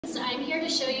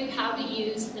show you how to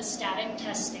use the static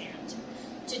test stand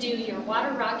to do your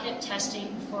water rocket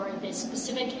testing for this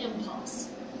specific impulse.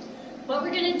 What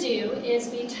we're going to do is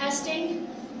be testing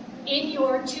in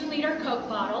your 2-liter Coke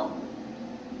bottle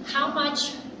how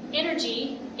much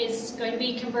energy is going to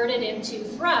be converted into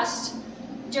thrust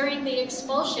during the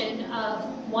expulsion of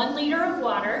 1 liter of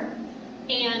water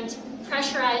and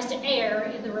pressurized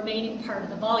air in the remaining part of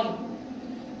the volume.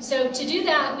 So to do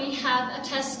that, we have a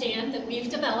test stand that we've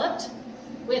developed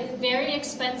with very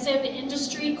expensive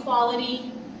industry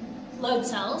quality load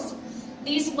cells.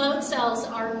 These load cells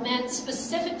are meant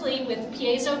specifically with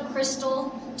piezo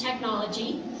crystal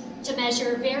technology to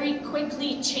measure very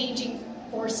quickly changing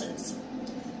forces.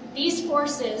 These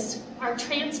forces are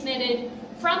transmitted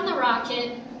from the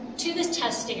rocket to the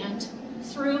test stand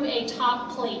through a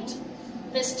top plate.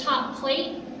 This top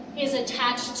plate is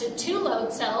attached to 2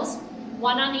 load cells,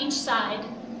 1 on each side,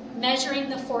 measuring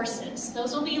the forces.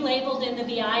 Those will be labeled in the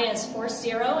VI as force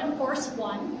 0 and force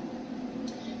 1.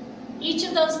 Each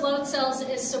of those load cells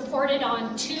is supported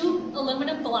on 2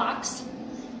 aluminum blocks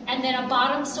and then a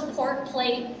bottom support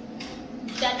plate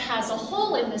that has a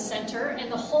hole in the center,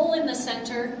 and the hole in the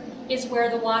center is where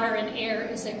the water and air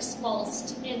is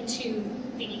expulsed into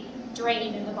the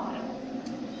drain in the bottom.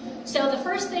 So the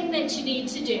first thing that you need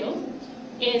to do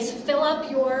is fill up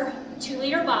your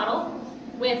 2-liter bottle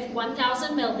with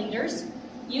 1,000 milliliters.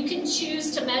 You can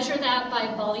choose to measure that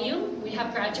by volume. We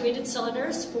have graduated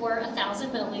cylinders for 1,000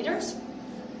 milliliters.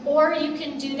 Or you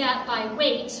can do that by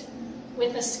weight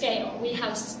with a scale. We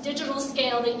have a digital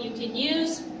scale that you can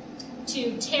use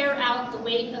to tear out the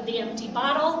weight of the empty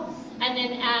bottle and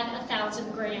then add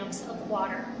 1,000 grams of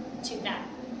water to that.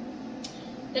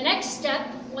 The next step,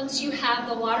 once you have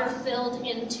the water filled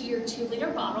into your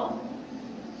 2-liter bottle,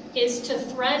 is to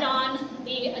thread on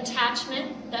the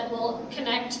attachment that will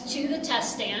connect to the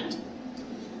test stand.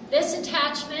 This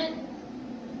attachment,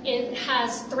 it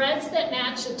has threads that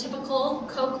match a typical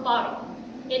Coke bottle.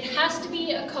 It has to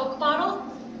be a Coke bottle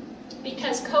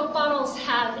because Coke bottles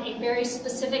have a very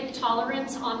specific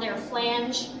tolerance on their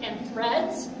flange and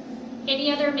threads.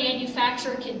 Any other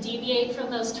manufacturer can deviate from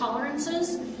those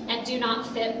tolerances and do not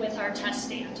fit with our test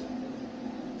stand.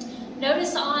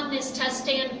 Notice on this test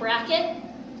stand bracket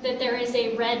that there is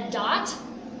a red dot.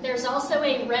 There's also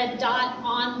a red dot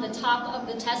on the top of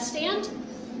the test stand.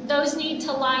 Those need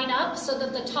to line up so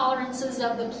that the tolerances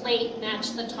of the plate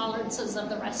match the tolerances of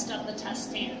the rest of the test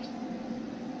stand.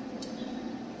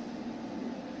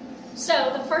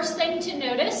 So the first thing to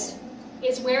notice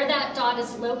is where that dot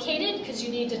is located, because you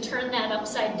need to turn that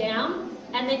upside down,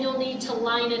 and then you'll need to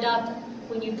line it up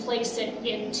when you place it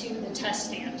into the test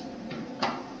stand.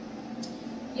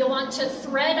 You'll want to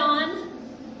thread on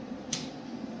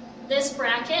this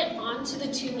bracket onto the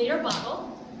 2-liter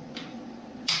bottle.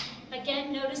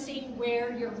 Again, noticing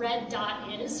where your red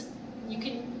dot is. You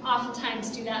can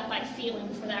oftentimes do that by feeling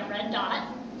for that red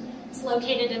dot. It's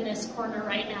located in this corner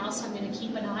right now, so I'm going to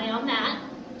keep an eye on that.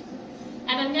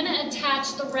 And I'm going to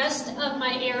attach the rest of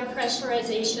my air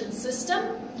pressurization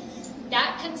system.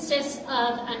 That consists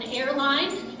of an air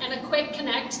line and a quick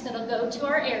connect that'll go to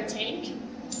our air tank,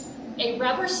 a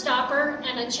rubber stopper,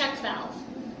 and a check valve.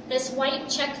 This white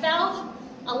check valve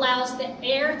allows the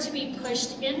air to be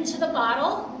pushed into the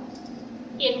bottle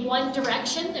in one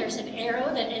direction. There's an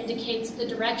arrow that indicates the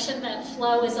direction that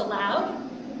flow is allowed,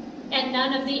 and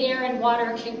none of the air and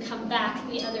water can come back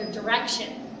the other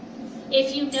direction.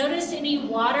 If you notice any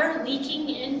water leaking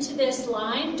into this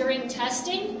line during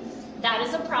testing, that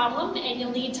is a problem, and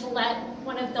you'll need to let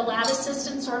one of the lab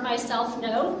assistants or myself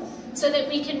know so that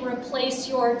we can replace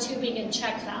your tubing and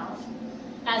check valve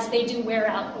as they do wear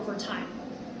out over time.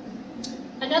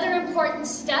 Another important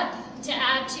step to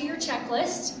add to your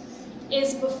checklist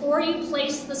is before you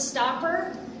place the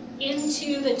stopper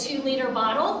into the 2-liter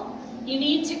bottle, you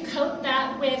need to coat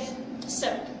that with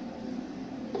soap.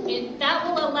 That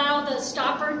will allow the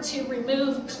stopper to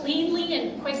remove cleanly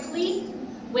and quickly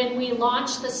when we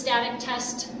launch the static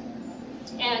test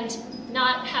and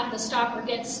not have the stopper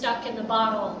get stuck in the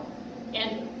bottle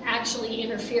and actually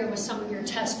interfere with some of your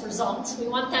test results. We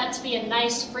want that to be a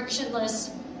nice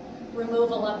frictionless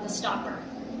removal of the stopper.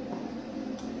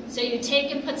 So you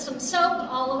take and put some soap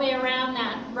all the way around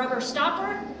that rubber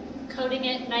stopper, coating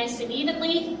it nice and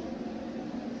evenly.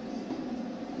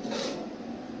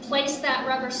 Place that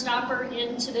rubber stopper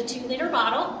into the 2-liter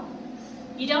bottle.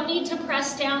 You don't need to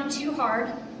press down too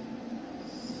hard.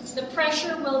 The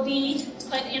pressure will be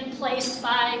put in place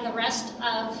by the rest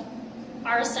of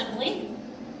our assembly.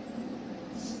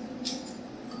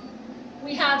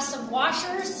 We have some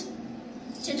washers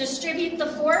to distribute the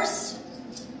force,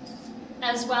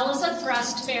 as well as a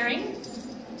thrust bearing.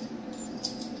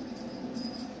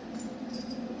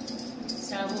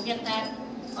 we'll get that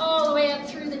all the way up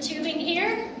through the tubing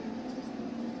here.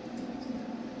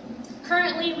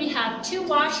 Currently, we have 2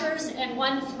 washers and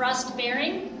 1 thrust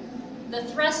bearing. The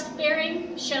thrust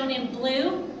bearing, shown in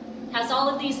blue, has all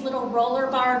of these little roller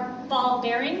ball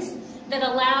bearings that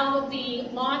allow the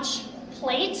launch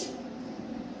plate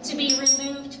to be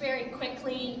removed very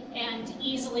quickly and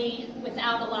easily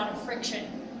without a lot of friction.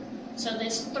 So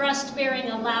this thrust bearing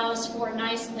allows for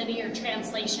nice linear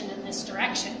translation in this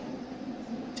direction.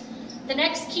 The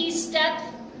next key step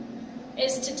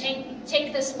is to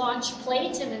take this launch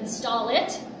plate and install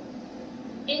it.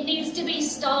 It needs to be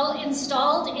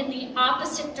installed in the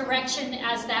opposite direction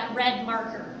as that red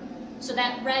marker. So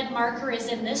that red marker is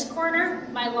in this corner.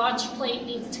 My launch plate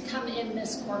needs to come in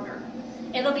this corner.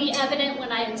 It'll be evident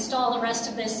when I install the rest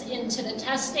of this into the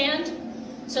test stand,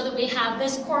 so that we have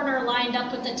this corner lined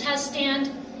up with the test stand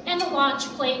and the launch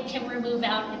plate can remove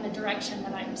out in the direction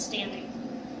that I'm standing.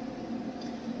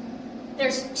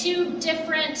 There's 2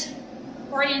 different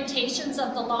orientations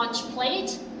of the launch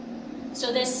plate.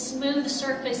 So this smooth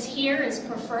surface here is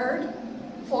preferred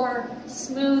for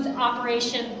smooth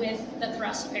operation with the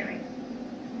thrust bearing.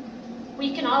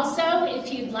 We can also,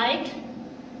 if you'd like,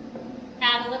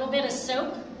 add a little bit of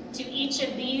soap to each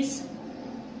of these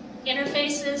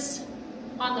interfaces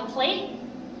on the plate.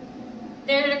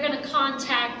 They're going to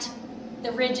contact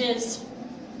the ridges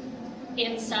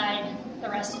inside the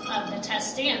rest of the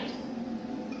test stand.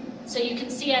 So you can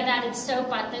see I've added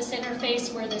soap at this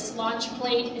interface where this launch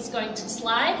plate is going to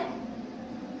slide,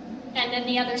 and then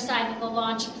the other side of the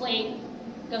launch plate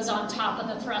goes on top of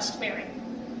the thrust bearing.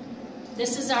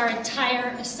 This is our entire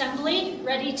assembly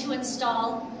ready to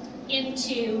install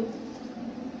into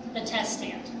the test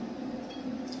stand.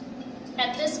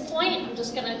 At this point, I'm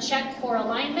just going to check for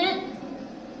alignment,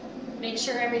 make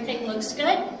sure everything looks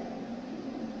good.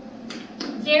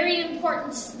 Very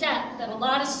important step that a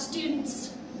lot of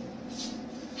students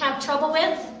have trouble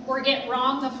with or get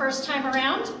wrong the first time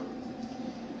around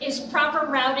is proper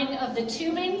routing of the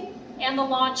tubing and the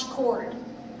launch cord.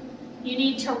 You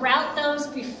need to route those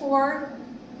before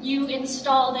you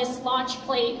install this launch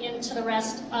plate into the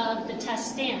rest of the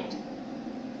test stand.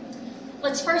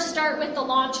 Let's first start with the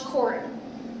launch cord.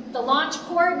 The launch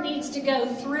cord needs to go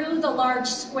through the large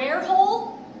square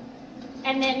hole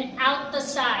and then out the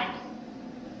side,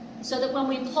 so that when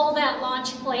we pull that launch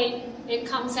plate, it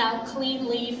comes out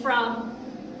cleanly from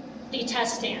the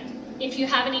test stand. If you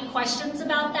have any questions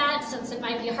about that, since it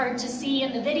might be hard to see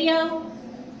in the video,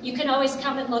 you can always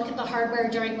come and look at the hardware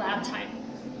during lab time.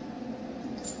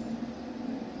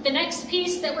 The next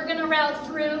piece that we're going to route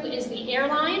through is the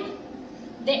airline.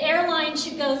 The airline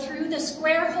should go through the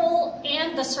square hole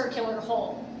and the circular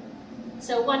hole.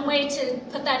 So one way to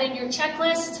put that in your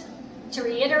checklist, to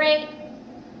reiterate,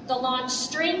 the launch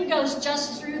string goes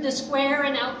just through the square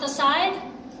and out the side.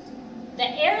 The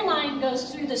airline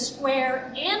goes through the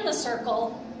square and the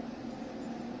circle,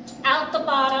 out the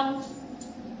bottom,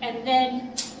 and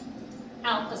then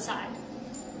out the side.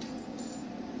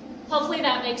 Hopefully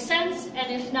that makes sense,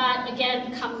 and if not,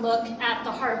 again, come look at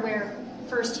the hardware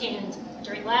firsthand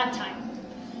during lab time.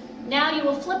 Now you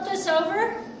will flip this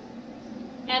over,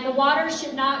 and the water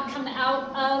should not come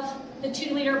out of the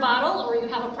 2-liter bottle, or you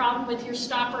have a problem with your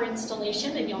stopper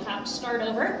installation and you'll have to start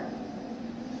over.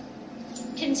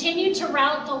 Continue to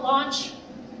route the launch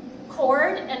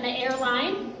cord and the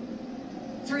airline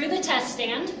through the test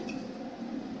stand.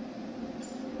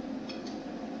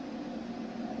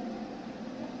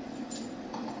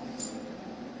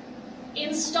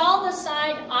 Install the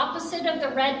side opposite of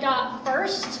the red dot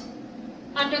first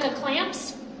under the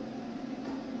clamps.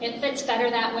 It fits better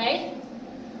that way.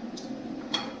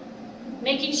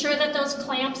 Making sure that those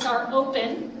clamps are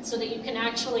open so that you can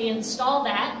actually install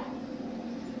that.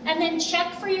 And then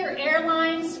check for your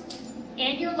airlines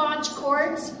and your launch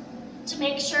cords to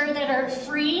make sure that are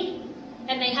free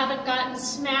and they haven't gotten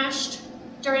smashed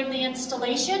during the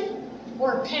installation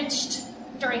or pinched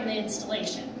during the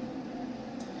installation.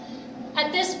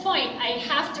 At this point, I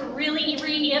have to really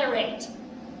reiterate,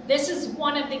 this is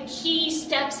one of the key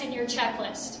steps in your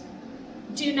checklist.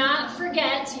 Do not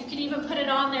forget, you can even put it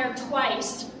on there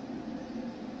twice,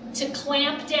 to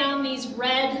clamp down these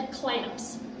red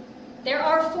clamps. There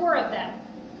are 4 of them.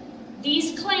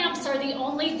 These clamps are the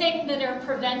only thing that are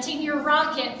preventing your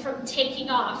rocket from taking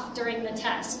off during the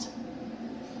test.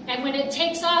 And when it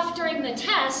takes off during the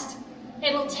test,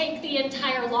 it'll take the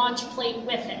entire launch plate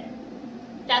with it.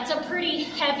 That's a pretty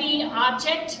heavy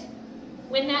object.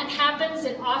 When that happens,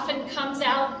 it often comes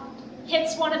out,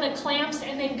 hits one of the clamps,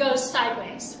 and then goes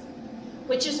sideways,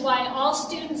 which is why all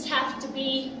students have to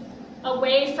be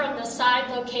away from the side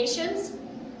locations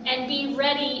and be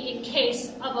ready in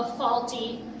case of a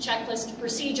faulty checklist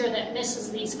procedure that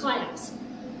misses these clamps.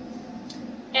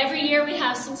 Every year we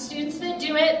have some students that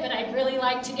do it, but I'd really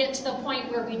like to get to the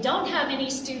point where we don't have any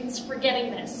students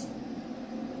forgetting this.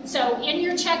 So in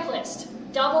your checklist,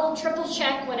 double, triple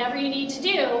check whatever you need to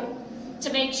do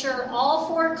to make sure all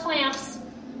 4 clamps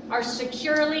are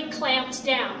securely clamped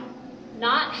down.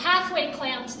 Not halfway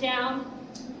clamped down,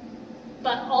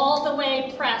 but all the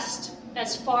way pressed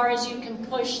as far as you can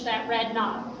push that red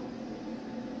knob.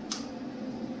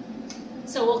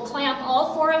 So we'll clamp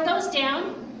all 4 of those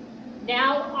down.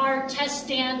 Now our test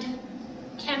stand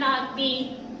cannot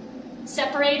be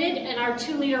separated and our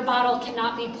 2-liter bottle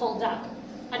cannot be pulled up.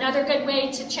 Another good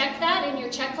way to check that in your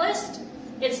checklist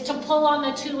is to pull on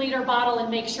the 2-liter bottle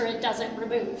and make sure it doesn't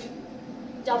remove.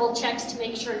 Double checks to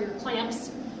make sure your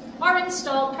clamps are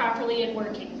installed properly and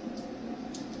working.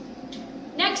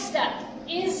 Next step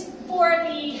is for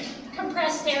the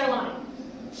compressed air line.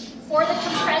 For the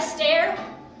compressed air,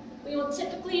 we will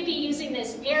typically be using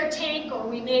this air tank, or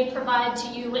we may provide to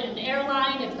you an air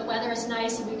line if the weather is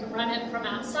nice and we can run it from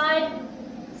outside.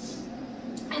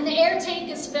 And the air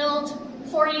tank is filled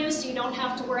for you, so you don't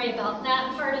have to worry about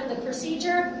that part of the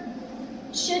procedure.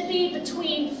 Should be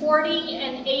between 40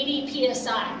 and 80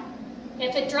 psi.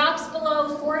 If it drops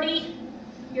below 40,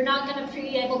 you're not going to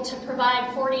be able to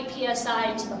provide 40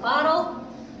 psi to the bottle,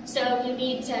 so you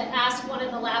need to ask one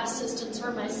of the lab assistants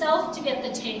or myself to get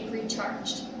the tank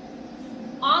recharged.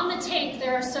 On the tank,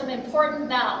 there are some important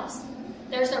valves.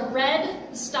 There's a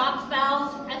red stop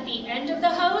valve at the end of the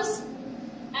hose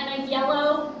and a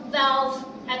yellow valve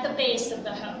at the base of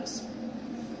the hose.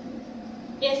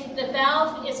 If the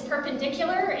valve is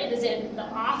perpendicular, it is in the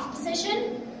off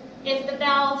position. If the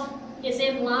valve is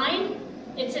in line,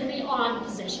 it's in the on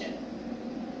position.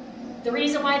 The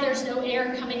reason why there's no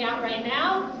air coming out right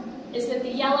now is that the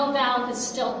yellow valve is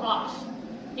still off.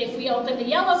 If we open the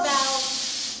yellow valve,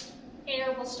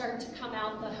 air will start to come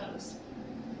out the hose.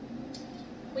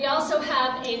 We also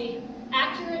have an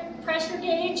accurate pressure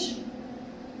gauge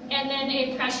and then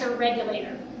a pressure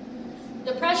regulator.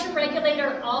 The pressure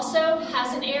regulator also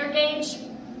has an air gauge,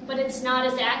 but it's not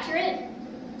as accurate,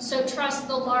 so trust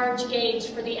the large gauge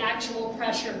for the actual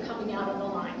pressure coming out of the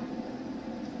line.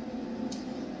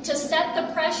 To set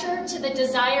the pressure to the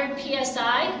desired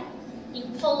PSI, you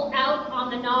pull out on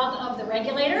the knob of the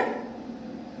regulator.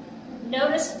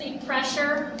 Notice the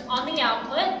pressure on the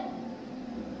output.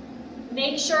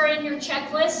 Make sure in your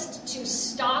checklist to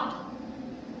stop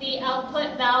the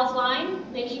output valve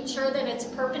line, making sure that it's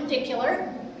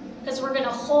perpendicular, because we're going to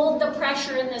hold the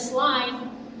pressure in this line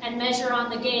and measure on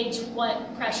the gauge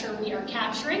what pressure we are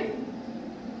capturing.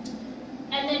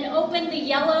 And then open the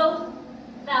yellow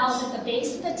valve at the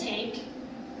base of the tank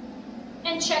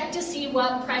and check to see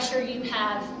what pressure you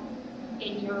have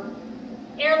in your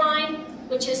airline,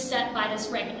 which is set by this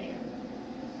regulator.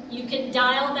 You can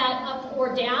dial that up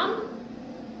or down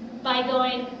by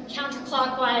going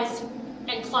counterclockwise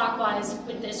and clockwise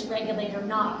with this regulator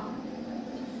knob.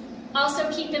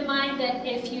 Also keep in mind that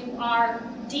if you are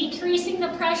decreasing the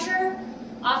pressure,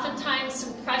 oftentimes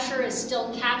some pressure is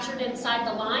still captured inside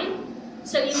the line,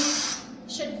 so you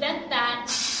should vent that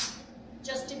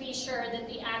just to be sure that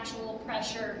the actual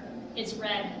pressure is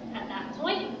read at that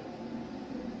point.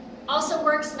 Also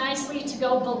works nicely to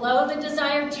go below the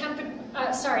desired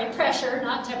pressure,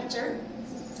 not temperature,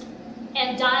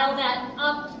 and dial that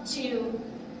up to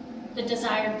the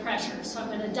desired pressure. So I'm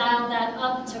going to dial that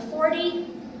up to 40,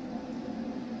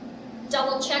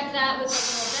 double check that with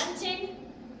a little venting,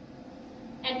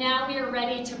 and now we are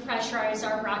ready to pressurize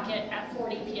our rocket at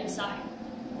 40 psi.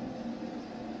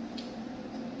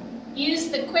 Use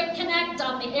the quick connect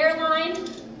on the airline,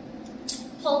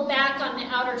 pull back on the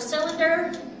outer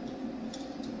cylinder,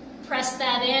 press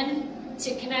that in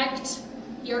to connect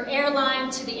your airline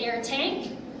to the air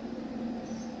tank,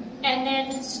 and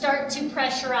then start to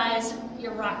pressurize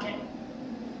your rocket.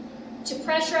 To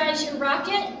pressurize your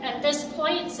rocket, at this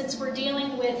point, since we're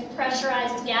dealing with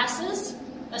pressurized gases,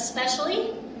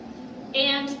 especially,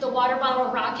 and the water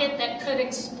bottle rocket that could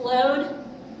explode,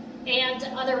 and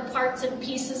other parts and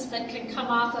pieces that could come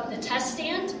off of the test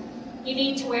stand, you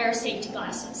need to wear safety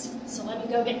glasses. So let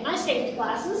me go get my safety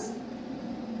glasses.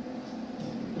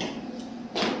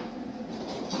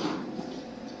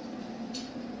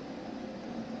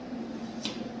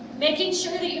 Making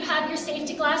sure that you have your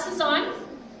safety glasses on.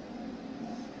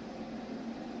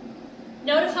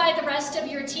 Notify the rest of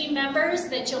your team members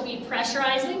that you'll be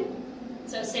pressurizing.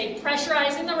 So say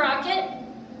pressurizing the rocket.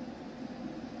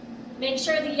 Make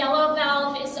sure the yellow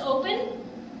valve is open.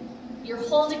 You're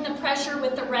holding the pressure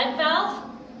with the red valve.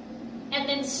 And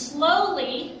then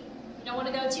slowly You don't want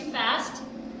to go too fast.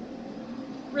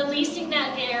 Releasing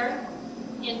that air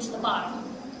into the bottle.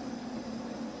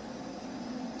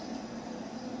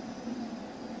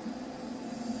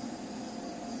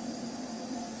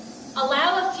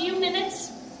 Allow a few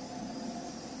minutes,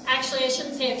 actually I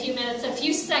shouldn't say a few minutes, a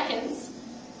few seconds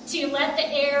to let the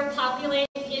air populate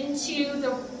into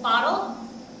the bottle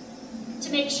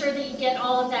to make sure that you get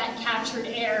all of that captured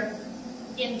air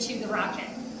into the rocket.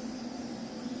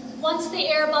 Once the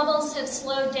air bubbles have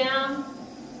slowed down,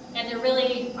 and there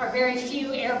really are very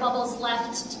few air bubbles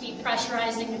left to be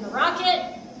pressurizing in the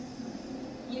rocket,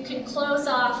 you can close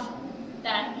off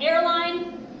that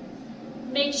airline.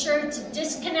 Make sure to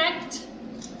disconnect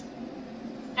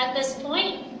at this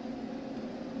point.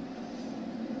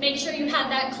 Make sure you had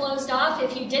that closed off.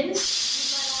 If you didn't,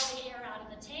 you let all the air out of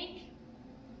the tank.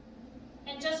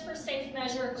 And just for safe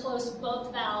measure, close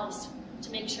both valves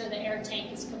to make sure the air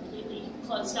tank is completely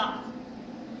closed off.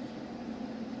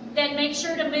 Then make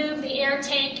sure to move the air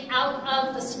tank out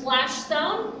of the splash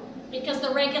zone because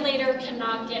the regulator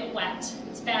cannot get wet.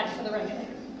 It's bad for the regulator.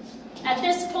 At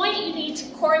this point, you need to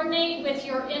coordinate with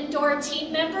your indoor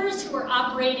team members who are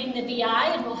operating the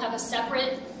BI, and we'll have a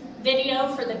separate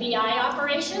video for the BI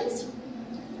operations.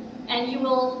 And you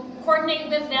will coordinate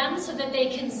with them so that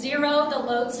they can zero the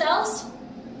load cells.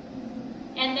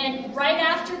 And then right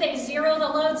after they zero the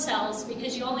load cells,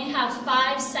 because you only have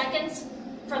 5 seconds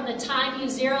from the time you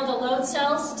zero the load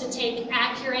cells to take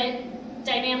accurate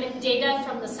dynamic data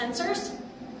from the sensors,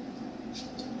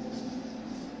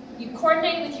 you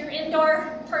coordinate with your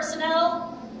indoor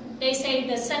personnel. They say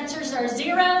the sensors are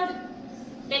zeroed.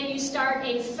 Then you start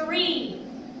a 3,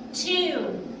 2,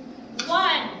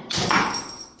 1,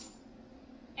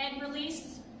 and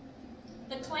release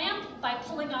the clamp by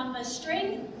pulling on the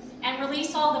string and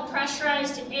release all the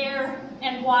pressurized air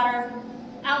and water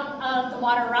out of the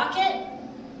water rocket.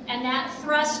 And that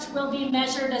thrust will be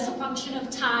measured as a function of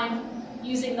time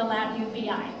using the LabVIEW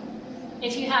VI.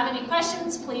 If you have any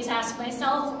questions, please ask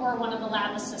myself or one of the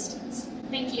lab assistants.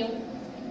 Thank you.